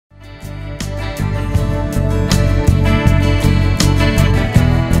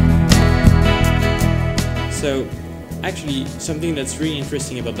So actually, something that's really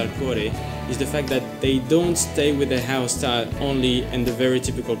interesting about Dalcuore is the fact that they don't stay with the house style only and the very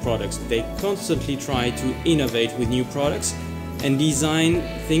typical products. They constantly try to innovate with new products and design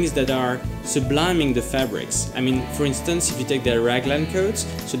things that are subliming the fabrics. I mean, for instance, if you take their raglan coats,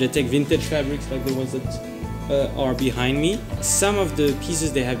 so they take vintage fabrics like the ones that are behind me. Some of the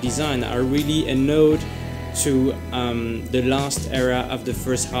pieces they have designed are really a node to the last era of the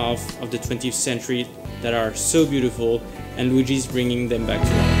first half of the 20th century that are so beautiful, and Luigi's bringing them back to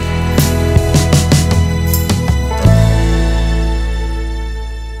life.